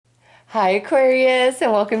Hi Aquarius,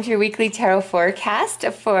 and welcome to your weekly tarot forecast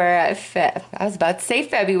for I was about to say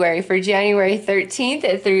February, for January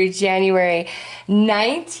 13th through January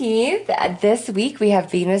 19th. This week we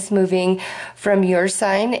have Venus moving from your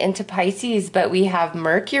sign into Pisces, but we have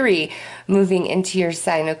Mercury moving into your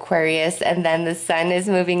sign Aquarius, and then the Sun is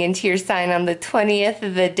moving into your sign on the 20th,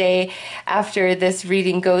 the day after this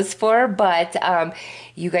reading goes for. But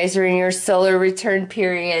you guys are in your solar return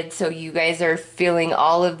period, so you guys are feeling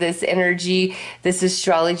all of this energy, this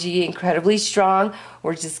astrology, incredibly strong.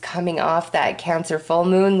 We're just coming off that Cancer full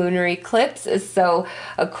moon lunar eclipse. So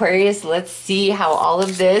Aquarius, let's see how all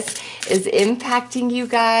of this is impacting you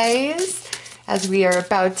guys as we are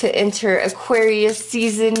about to enter Aquarius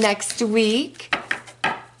season next week.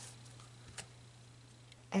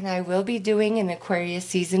 And I will be doing an Aquarius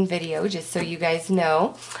season video, just so you guys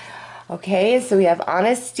know. Okay, so we have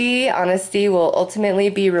honesty. Honesty will ultimately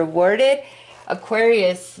be rewarded.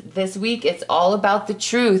 Aquarius, this week it's all about the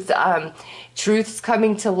truth. Truth's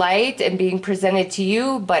coming to light and being presented to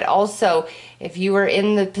you, but also if you are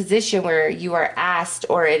in the position where you are asked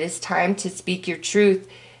or it is time to speak your truth,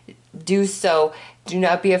 do so. Do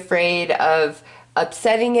not be afraid of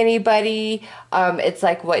upsetting anybody. It's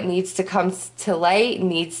like what needs to come to light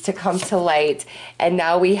needs to come to light. And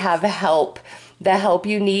now we have help. The help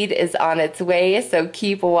you need is on its way, so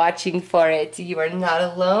keep watching for it. You are not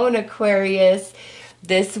alone, Aquarius.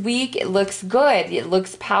 This week, it looks good. It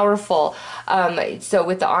looks powerful. So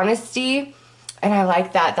with the honesty, and I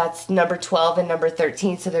like that. That's number 12 and number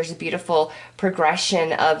 13. So there's a beautiful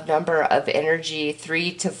progression of number of energy,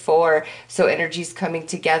 3 to 4. So energy's coming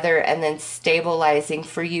together and then stabilizing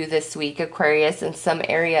for you this week, Aquarius, in some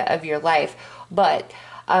area of your life. But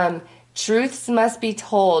truths must be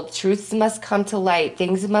told. Truths must come to light.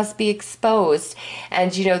 Things must be exposed.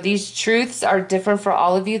 And, you know, these truths are different for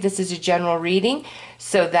all of you. This is a general reading,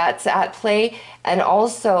 so that's at play. And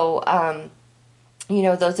also, you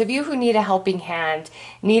know, those of you who need a helping hand,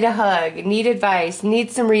 need a hug, need advice,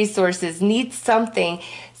 need some resources, need something,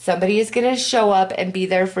 somebody is going to show up and be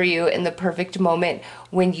there for you in the perfect moment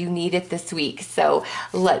when you need it this week. So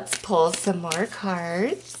let's pull some more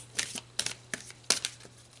cards.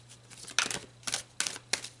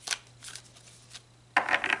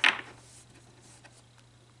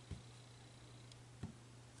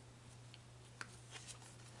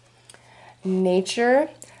 Nature.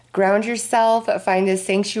 Ground yourself, find a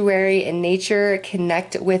sanctuary in nature,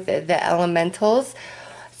 connect with the elementals.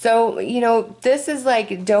 So, you know, this is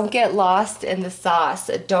like, don't get lost in the sauce.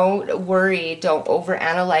 Don't worry, don't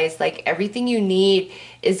overanalyze. Like, everything you need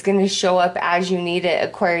is going to show up as you need it,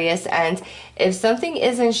 Aquarius. And if something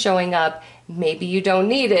isn't showing up, maybe you don't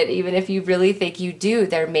need it, even if you really think you do.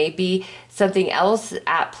 There may be something else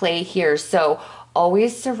at play here. So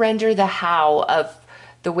always surrender the how of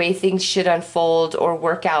the way things should unfold or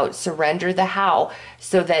work out. Surrender the how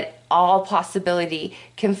so that all possibility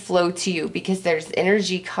can flow to you, because there's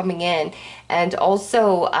energy coming in. And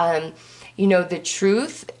also, you know, the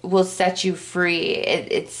truth will set you free.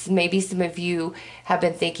 It's maybe some of you have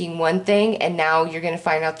been thinking one thing and now you're going to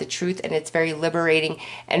find out the truth, and it's very liberating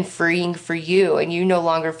and freeing for you. And you no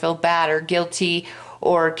longer feel bad or guilty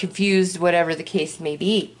or confused, whatever the case may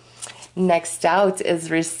be. Next out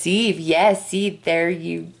is receive. Yes, see, there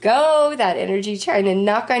you go. That energy trying to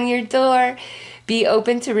knock on your door. Be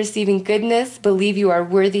open to receiving goodness. Believe you are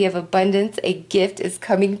worthy of abundance. A gift is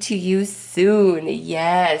coming to you soon.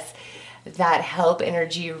 Yes, that help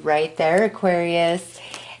energy right there, Aquarius.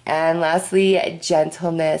 And lastly,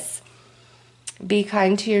 gentleness. Be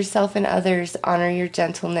kind to yourself and others. Honor your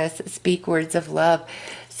gentleness. Speak words of love.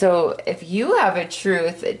 So if you have a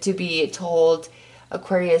truth to be told,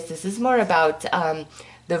 Aquarius, this is more about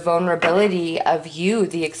the vulnerability of you,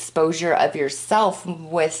 the exposure of yourself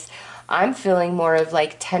with, I'm feeling more of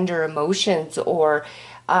like tender emotions, or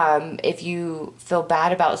if you feel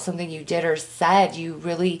bad about something you did or said, you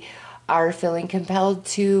really are feeling compelled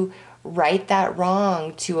to right that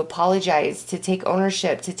wrong, to apologize, to take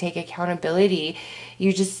ownership, to take accountability.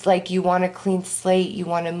 You just like, you want a clean slate, you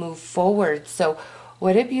want to move forward. So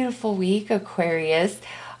what a beautiful week, Aquarius.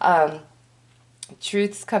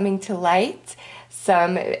 Truths coming to light,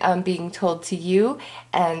 some being told to you,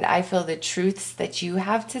 and I feel the truths that you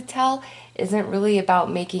have to tell isn't really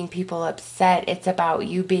about making people upset. It's about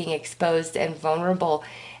you being exposed and vulnerable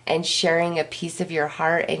and sharing a piece of your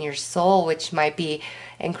heart and your soul, which might be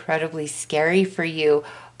incredibly scary for you.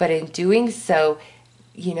 But in doing so,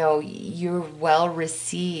 you know, you're well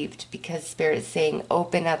received, because Spirit's saying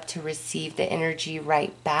open up to receive the energy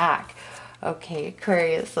right back. Okay,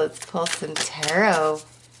 Aquarius, let's pull some tarot.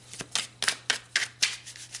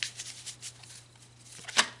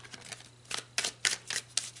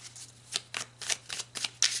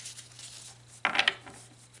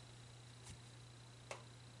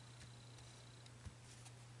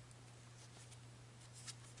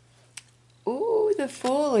 the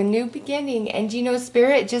Fool, a new beginning. And you know,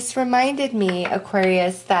 Spirit just reminded me,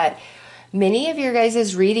 Aquarius, that many of your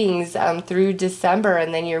guys' readings through December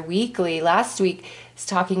and then your weekly last week is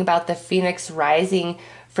talking about the phoenix rising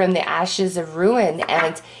from the ashes of ruin.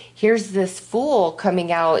 And here's this Fool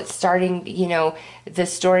coming out, starting, you know, the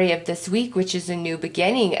story of this week, which is a new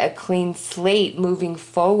beginning, a clean slate, moving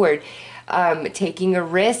forward, taking a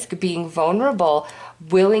risk, being vulnerable,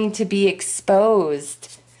 willing to be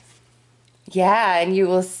exposed. Yeah, and you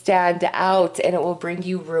will stand out and it will bring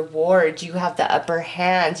you reward. You have the upper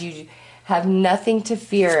hand. You have nothing to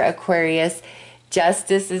fear, Aquarius.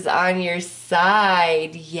 Justice is on your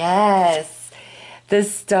side. Yes. The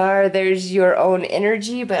Star, there's your own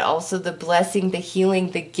energy, but also the blessing, the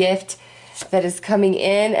healing, the gift that is coming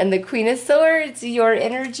in. And the Queen of Swords, your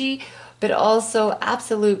energy, but also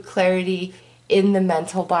absolute clarity in the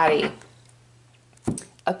mental body.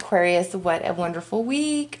 Aquarius, what a wonderful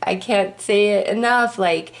week. I can't say it enough.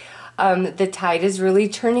 Like, the tide is really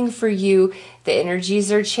turning for you. The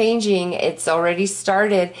energies are changing. It's already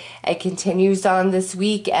started. It continues on this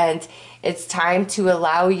week, and it's time to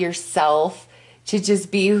allow yourself to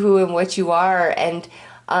just be who and what you are, and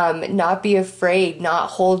not be afraid,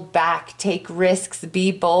 not hold back, take risks,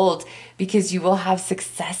 be bold, because you will have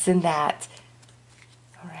success in that.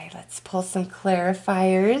 All right, let's pull some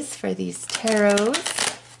clarifiers for these tarots.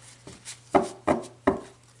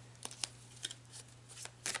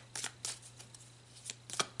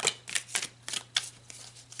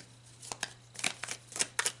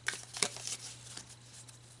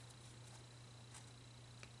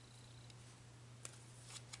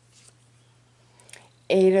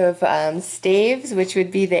 Eight of Staves, which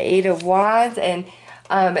would be the Eight of Wands. And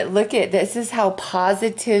look at this, is how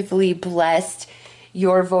positively blessed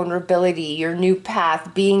your vulnerability, your new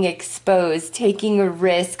path, being exposed, taking a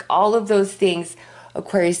risk, all of those things,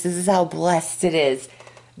 Aquarius, this is how blessed it is.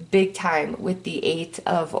 Big time with the Eight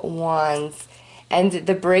of Wands. And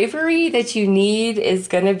the bravery that you need is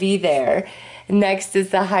going to be there. Next is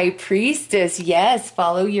the High Priestess. Yes,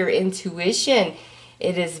 follow your intuition.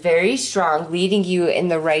 It is very strong, leading you in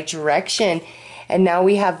the right direction. And now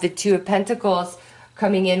we have the Two of Pentacles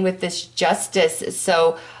coming in with this Justice.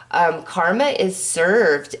 So karma is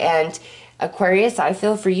served. And Aquarius, I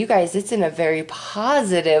feel for you guys, it's in a very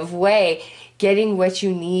positive way, getting what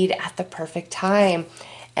you need at the perfect time.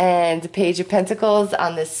 And the Page of Pentacles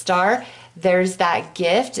on the Star, there's that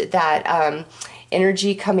gift, that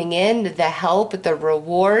energy coming in, the help, the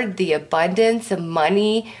reward, the abundance, the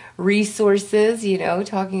money, resources, you know,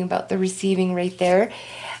 talking about the receiving right there.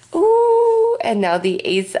 Ooh, and now the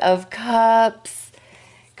Ace of Cups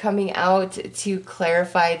coming out to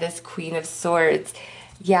clarify this Queen of Swords.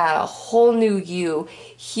 Yeah, a whole new you,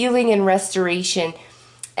 healing and restoration.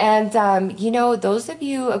 And, you know, those of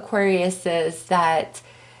you Aquariuses that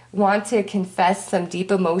want to confess some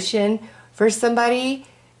deep emotion for somebody,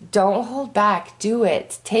 don't hold back. Do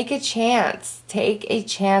it. Take a chance. Take a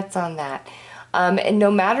chance on that. And no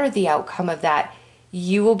matter the outcome of that,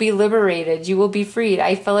 you will be liberated. You will be freed.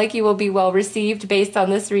 I feel like you will be well received based on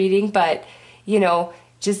this reading, but, you know,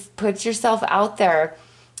 just put yourself out there.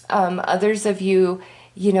 Others of you,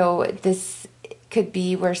 you know, this could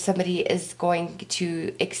be where somebody is going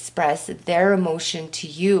to express their emotion to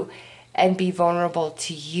you and be vulnerable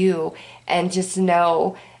to you, and just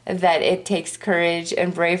know that it takes courage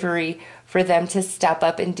and bravery for them to step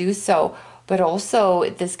up and do so. But also,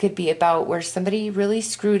 this could be about where somebody really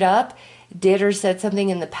screwed up, did or said something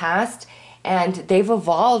in the past, and they've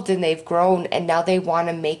evolved and they've grown, and now they want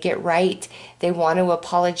to make it right. They want to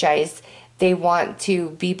apologize. They want to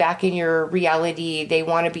be back in your reality. They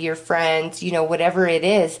want to be your friend, you know, whatever it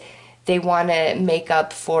is. They want to make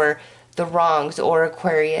up for the wrongs. Or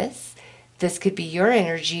Aquarius, this could be your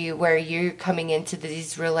energy where you're coming into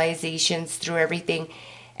these realizations through everything,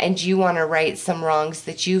 and you want to right some wrongs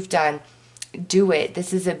that you've done. Do it.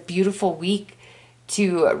 This is a beautiful week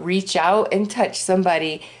to reach out and touch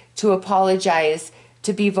somebody, to apologize,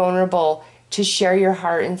 to be vulnerable, to share your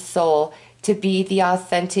heart and soul, to be the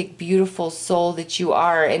authentic, beautiful soul that you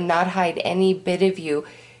are and not hide any bit of you.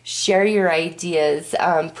 Share your ideas,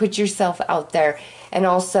 put yourself out there, and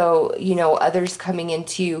also, you know, others coming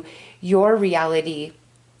into your reality,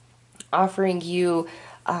 offering you,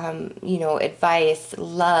 you know, advice,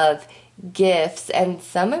 love, gifts. And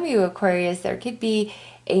some of you Aquarius, there could be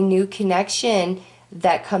a new connection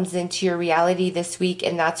that comes into your reality this week,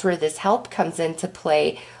 and that's where this help comes into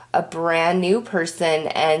play. A brand new person,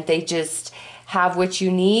 and they just have what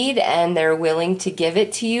you need and they're willing to give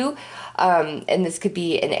it to you. And this could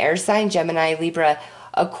be an air sign, Gemini, Libra,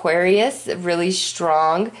 Aquarius, really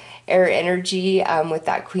strong air energy with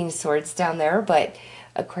that Queen of Swords down there. But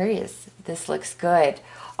Aquarius, this looks good.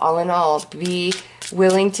 All in all, be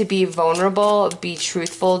willing to be vulnerable, be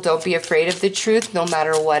truthful, don't be afraid of the truth no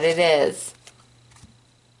matter what it is.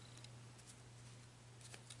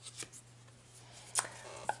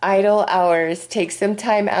 Idle hours. Take some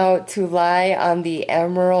time out to lie on the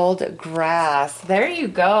emerald grass. There you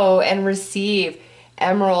go, and receive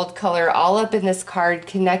emerald color all up in this card,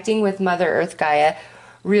 connecting with Mother Earth Gaia,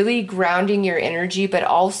 really grounding your energy, but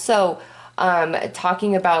also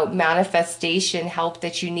talking about manifestation help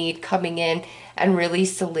that you need coming in and really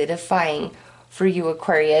solidifying for you,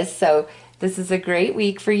 Aquarius. So this is a great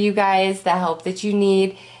week for you guys. The help that you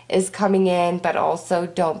need is coming in, but also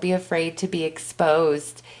don't be afraid to be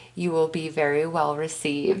exposed. You will be very well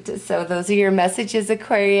received. So those are your messages,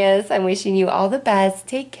 Aquarius. I'm wishing you all the best.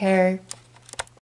 Take care.